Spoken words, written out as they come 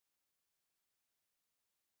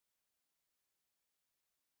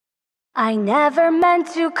I never meant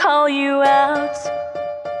to call you out.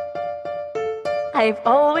 I've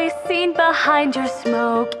always seen behind your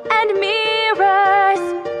smoke and mirrors.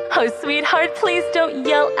 Oh, sweetheart, please don't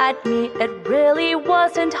yell at me. It really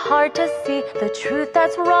wasn't hard to see the truth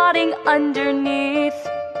that's rotting underneath.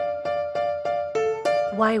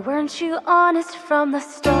 Why weren't you honest from the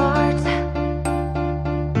start?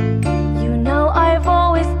 You know I've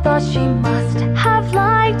always thought she must have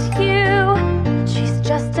liked you. She's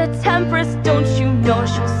just a temptress, don't you know?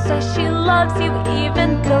 She'll say she loves you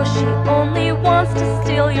even though she only wants to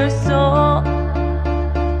steal your soul.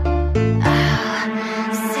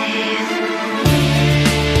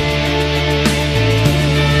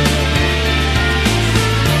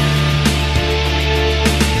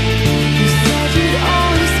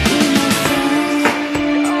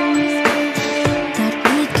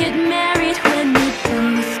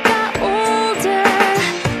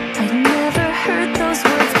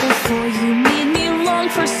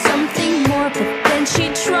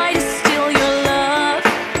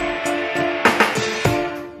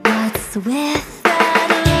 With that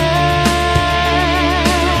look,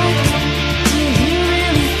 do you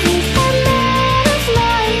really think I'm out of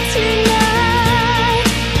line tonight?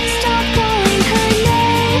 Stop calling her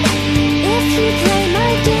name. If you play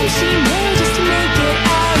my game, she may just make it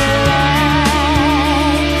out alive.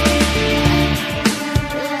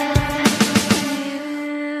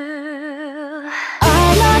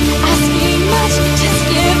 I'm not asking much, just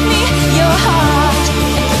give me your heart.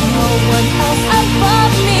 If no one else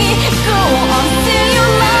above me, go on, say you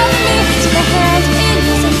love me. Take a hand in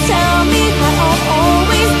yours and tell me that I'll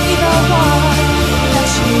always be the one.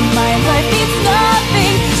 Without you, my life means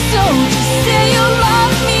nothing. So just say you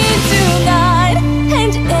love me tonight.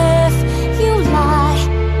 And if you lie,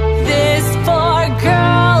 this poor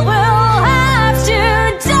girl will have to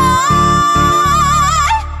die.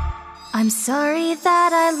 I'm sorry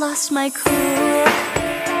that I lost my cool.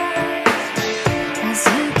 As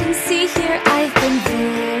you can see here, I've been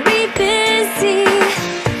very busy.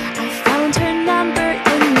 I found her number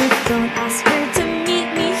in your phone. Asked her to meet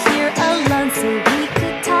me here alone so we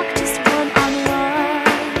could talk just one-on-one.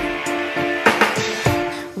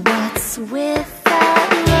 What's with that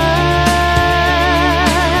look?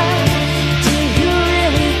 Do you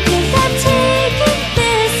really think I'm taking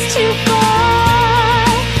this too far?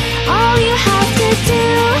 All you have to do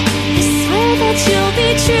is swear that you'll be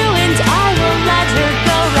true, and I will let her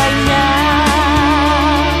go right now.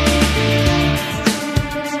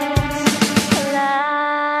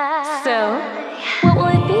 So, what will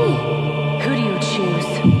it be? Who do you choose?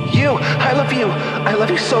 You! I love you! I love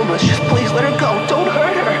you so much. Just please let her go. Don't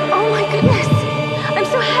hurt her. Oh my goodness! I'm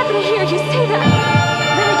so happy to hear you say that.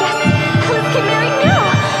 Then I guess let's get married now.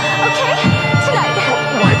 Okay? Tonight.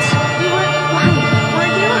 What? You weren't lying, were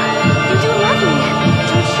you? You do love me,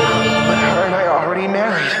 don't you? But her and I are already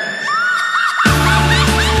married.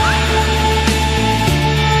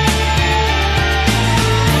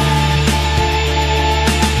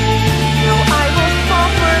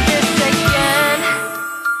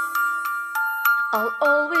 I'll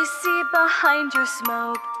always see behind your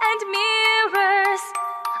smoke and mirrors.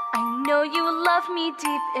 I know you love me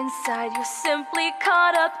deep inside. You're simply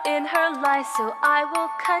caught up in her lies, so I will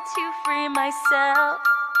cut you free myself.